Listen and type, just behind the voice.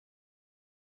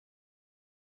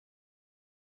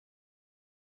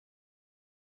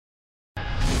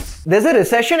There's a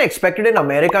recession expected in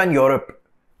America and Europe.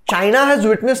 China has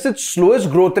witnessed its slowest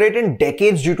growth rate in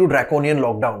decades due to draconian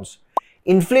lockdowns.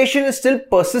 Inflation is still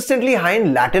persistently high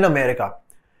in Latin America.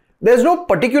 There's no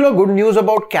particular good news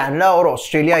about Canada or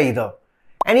Australia either.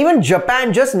 And even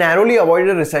Japan just narrowly avoided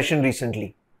a recession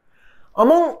recently.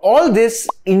 Among all this,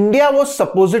 India was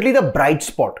supposedly the bright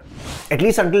spot, at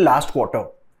least until last quarter.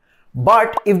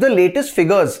 But if the latest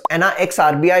figures and our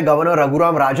ex-RBI Governor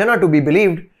Raghuram Rajan are to be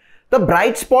believed, the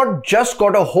bright spot just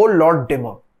got a whole lot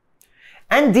dimmer.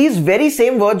 And these very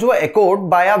same words were echoed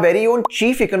by our very own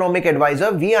Chief Economic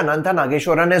Advisor V. Anantha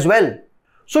Nageshwaran as well.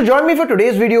 So join me for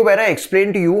today's video where I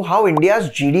explain to you how India's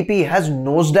GDP has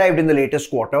nosedived in the latest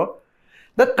quarter,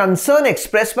 the concern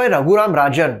expressed by Raghuram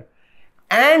Rajan,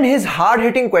 and his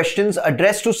hard-hitting questions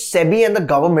addressed to SEBI and the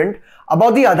government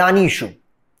about the Adani issue.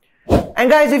 And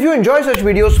guys, if you enjoy such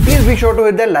videos, please be sure to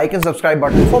hit the like and subscribe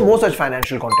button for more such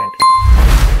financial content.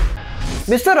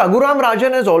 Mr. Raghuram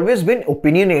Rajan has always been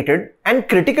opinionated and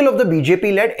critical of the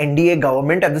BJP-led NDA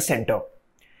government at the center.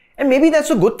 And maybe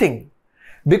that's a good thing,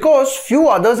 because few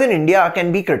others in India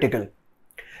can be critical.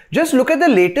 Just look at the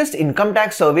latest income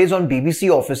tax surveys on BBC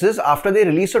offices after they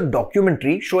released a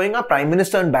documentary showing our Prime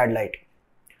Minister in bad light.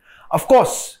 Of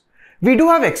course, we do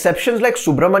have exceptions like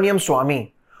Subramaniam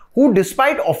Swamy, who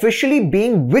despite officially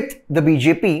being with the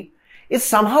BJP, is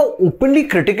somehow openly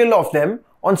critical of them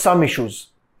on some issues.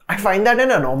 I find that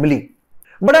an anomaly.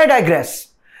 But I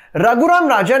digress. Raghuram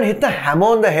Rajan hit the hammer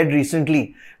on the head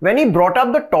recently when he brought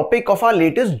up the topic of our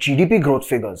latest GDP growth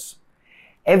figures.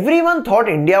 Everyone thought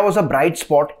India was a bright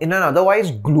spot in an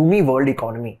otherwise gloomy world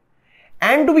economy.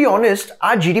 And to be honest,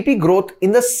 our GDP growth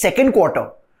in the second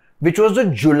quarter, which was the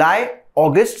July,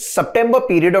 August, September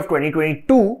period of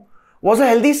 2022, was a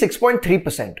healthy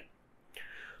 6.3%.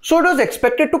 So it was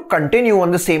expected to continue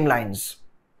on the same lines.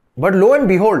 But lo and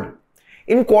behold,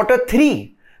 in quarter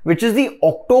 3, which is the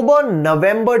October,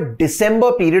 November,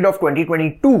 December period of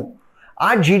 2022,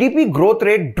 our GDP growth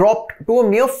rate dropped to a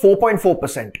mere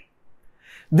 4.4%.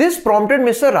 This prompted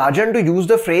Mr. Rajan to use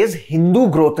the phrase Hindu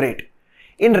growth rate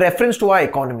in reference to our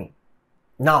economy.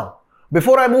 Now,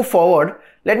 before I move forward,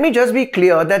 let me just be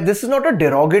clear that this is not a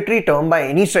derogatory term by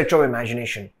any stretch of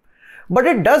imagination. But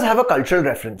it does have a cultural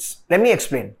reference. Let me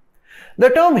explain. The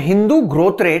term Hindu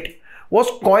growth rate was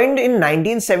coined in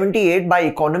 1978 by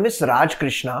economist Raj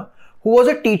Krishna, who was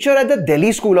a teacher at the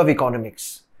Delhi School of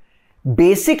Economics.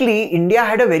 Basically, India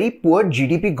had a very poor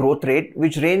GDP growth rate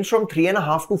which ranged from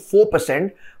 3.5% to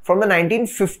 4% from the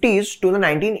 1950s to the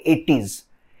 1980s.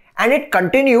 And it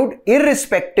continued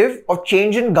irrespective of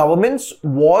change in governments,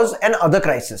 wars and other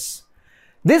crises.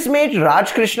 This made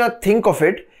Raj Krishna think of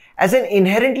it as an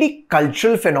inherently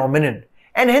cultural phenomenon,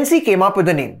 and hence he came up with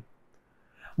the name.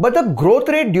 But the growth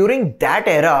rate during that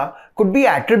era could be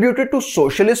attributed to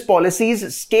socialist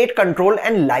policies, state control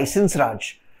and license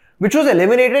Raj, which was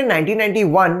eliminated in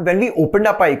 1991 when we opened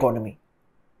up our economy.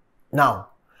 Now,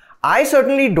 I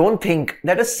certainly don't think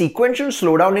that a sequential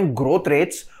slowdown in growth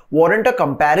rates warrant a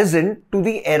comparison to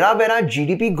the era where our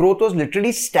GDP growth was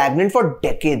literally stagnant for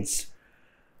decades.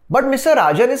 But Mr.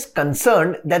 Rajan is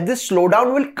concerned that this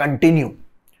slowdown will continue.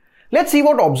 Let's see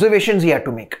what observations he had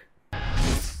to make.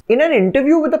 In an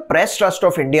interview with the Press Trust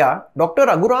of India, Dr.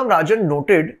 Raghuram Rajan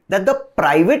noted that the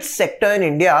private sector in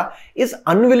India is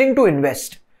unwilling to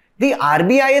invest. The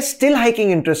RBI is still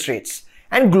hiking interest rates,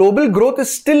 and global growth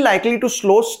is still likely to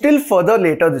slow still further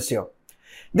later this year.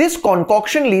 This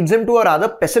concoction leads him to a rather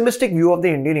pessimistic view of the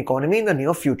Indian economy in the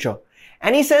near future.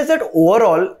 And he says that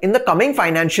overall, in the coming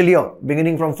financial year,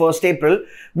 beginning from 1st April,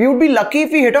 we would be lucky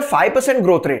if we hit a 5%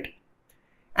 growth rate.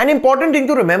 An important thing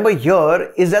to remember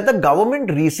here is that the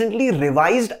government recently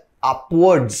revised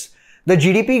upwards the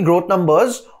GDP growth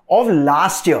numbers of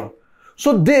last year.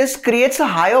 So this creates a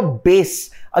higher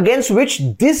base against which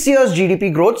this year's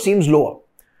GDP growth seems lower.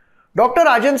 Dr.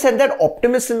 Rajan said that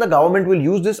optimists in the government will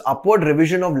use this upward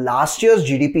revision of last year's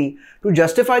GDP to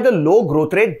justify the low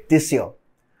growth rate this year.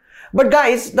 But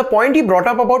guys, the point he brought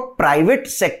up about private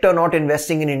sector not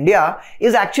investing in India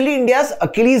is actually India's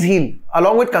Achilles heel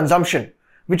along with consumption,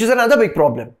 which is another big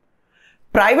problem.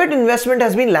 Private investment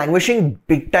has been languishing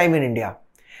big time in India,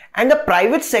 and the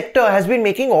private sector has been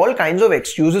making all kinds of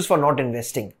excuses for not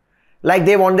investing. Like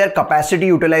they want their capacity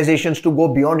utilizations to go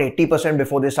beyond 80%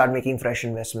 before they start making fresh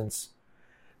investments.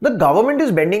 The government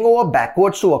is bending over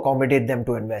backwards to accommodate them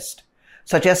to invest,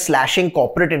 such as slashing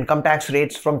corporate income tax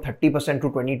rates from 30% to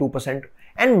 22%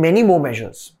 and many more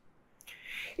measures.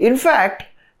 In fact,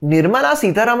 Nirmala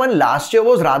Sitharaman last year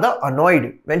was rather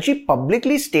annoyed when she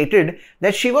publicly stated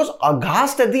that she was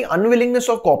aghast at the unwillingness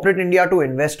of corporate India to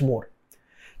invest more.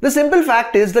 The simple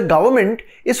fact is the government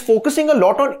is focusing a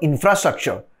lot on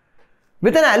infrastructure,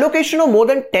 with an allocation of more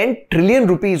than 10 trillion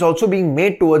rupees also being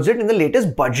made towards it in the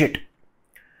latest budget.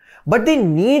 But they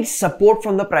need support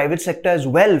from the private sector as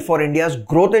well for India's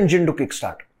growth engine to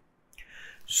kickstart.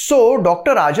 So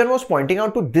Dr. Rajan was pointing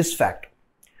out to this fact.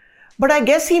 But I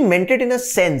guess he meant it in a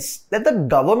sense that the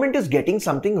government is getting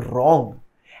something wrong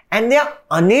and they are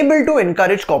unable to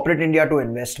encourage corporate India to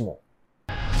invest more.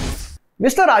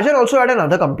 Mr. Rajan also had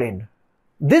another complaint.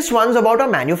 This one's about our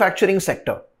manufacturing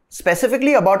sector,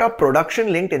 specifically about our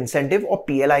production linked incentive or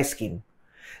PLI scheme.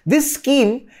 This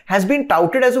scheme has been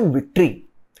touted as a victory,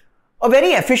 a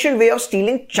very efficient way of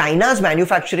stealing China's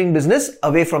manufacturing business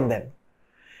away from them.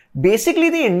 Basically,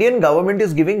 the Indian government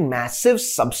is giving massive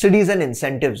subsidies and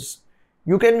incentives.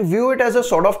 You can view it as a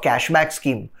sort of cashback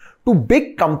scheme to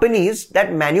big companies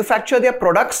that manufacture their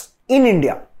products in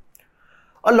India.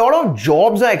 A lot of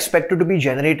jobs are expected to be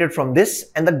generated from this,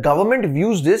 and the government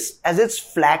views this as its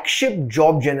flagship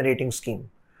job generating scheme.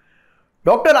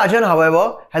 Dr. Rajan,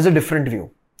 however, has a different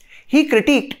view. He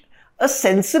critiqued a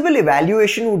sensible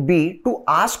evaluation would be to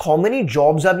ask how many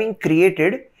jobs are being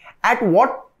created at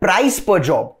what price per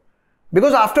job.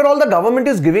 Because after all, the government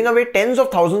is giving away tens of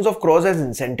thousands of crores as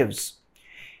incentives.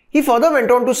 He further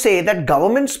went on to say that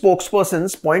government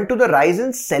spokespersons point to the rise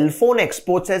in cell phone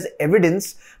exports as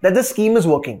evidence that the scheme is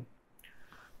working.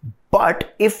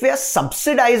 But if we are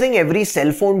subsidizing every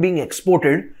cell phone being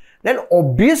exported, then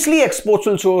obviously exports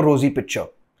will show a rosy picture.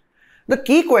 The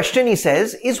key question, he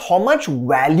says, is how much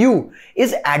value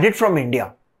is added from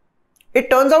India. It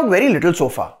turns out very little so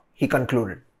far, he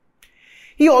concluded.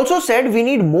 He also said we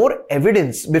need more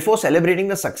evidence before celebrating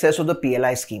the success of the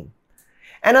PLI scheme.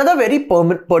 Another very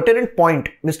pertinent point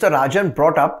Mr. Rajan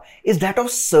brought up is that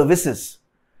of services,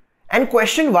 and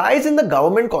questioned why isn't the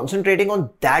government concentrating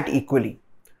on that equally.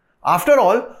 After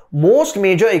all, most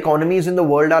major economies in the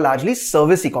world are largely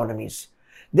service economies.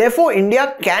 Therefore,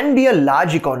 India can be a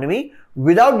large economy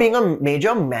without being a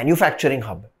major manufacturing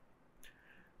hub.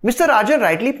 Mr. Rajan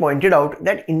rightly pointed out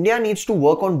that India needs to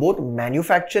work on both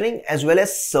manufacturing as well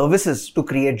as services to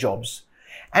create jobs.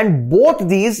 And both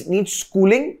these need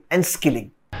schooling and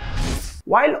skilling.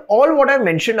 While all what I've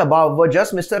mentioned above were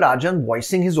just Mr. Rajan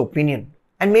voicing his opinion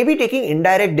and maybe taking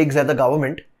indirect digs at the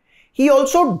government, he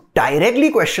also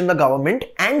directly questioned the government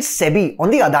and SEBI on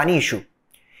the Adani issue.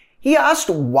 He asked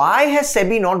why has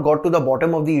SEBI not got to the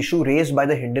bottom of the issue raised by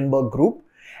the Hindenburg Group,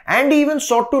 and he even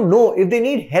sought to know if they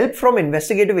need help from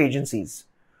investigative agencies.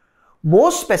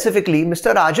 Most specifically,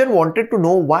 Mr. Rajan wanted to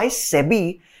know why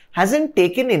SEBI hasn't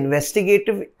taken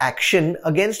investigative action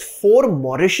against 4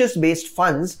 Mauritius-based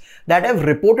funds that have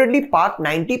reportedly parked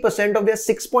 90% of their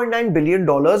 $6.9 billion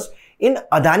in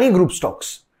Adani Group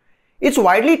stocks. It's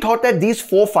widely thought that these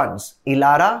 4 funds,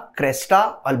 Elara,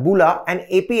 Cresta, Albula and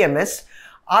APMS,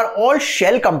 are all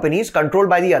shell companies controlled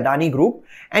by the Adani Group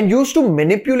and used to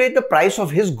manipulate the price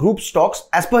of his group stocks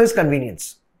as per his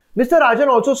convenience. Mr. Rajan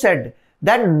also said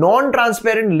that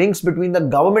non-transparent links between the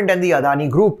government and the Adani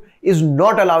Group is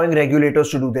not allowing regulators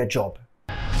to do their job.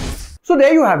 So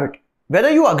there you have it. Whether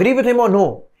you agree with him or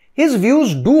no, his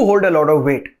views do hold a lot of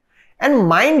weight. And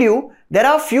mind you, there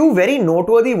are few very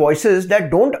noteworthy voices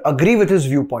that don't agree with his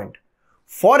viewpoint.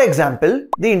 For example,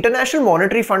 the International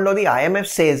Monetary Fund or the IMF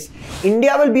says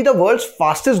India will be the world's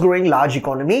fastest growing large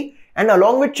economy and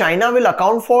along with China will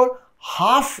account for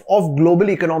half of global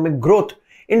economic growth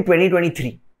in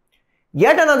 2023.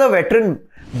 Yet another veteran,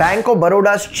 Bank of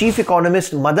Baroda's chief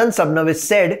economist Madan Sabnavis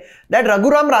said that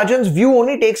Raghuram Rajan's view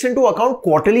only takes into account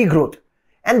quarterly growth,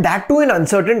 and that too in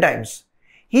uncertain times.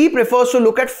 He prefers to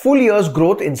look at full year's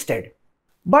growth instead.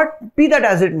 But be that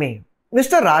as it may,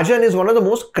 Mr. Rajan is one of the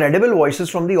most credible voices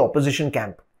from the opposition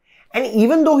camp. And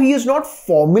even though he is not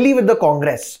formally with the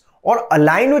Congress or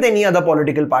aligned with any other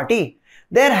political party,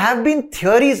 there have been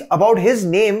theories about his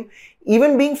name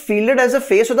even being fielded as the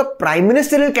face of the prime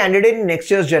ministerial candidate in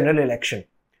next year's general election.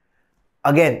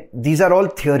 Again, these are all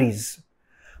theories.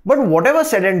 But whatever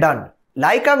said and done,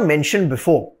 like I've mentioned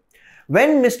before,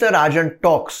 when Mr. Rajan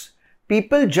talks,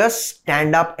 people just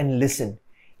stand up and listen,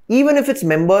 even if it's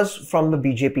members from the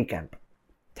BJP camp.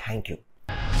 Thank you.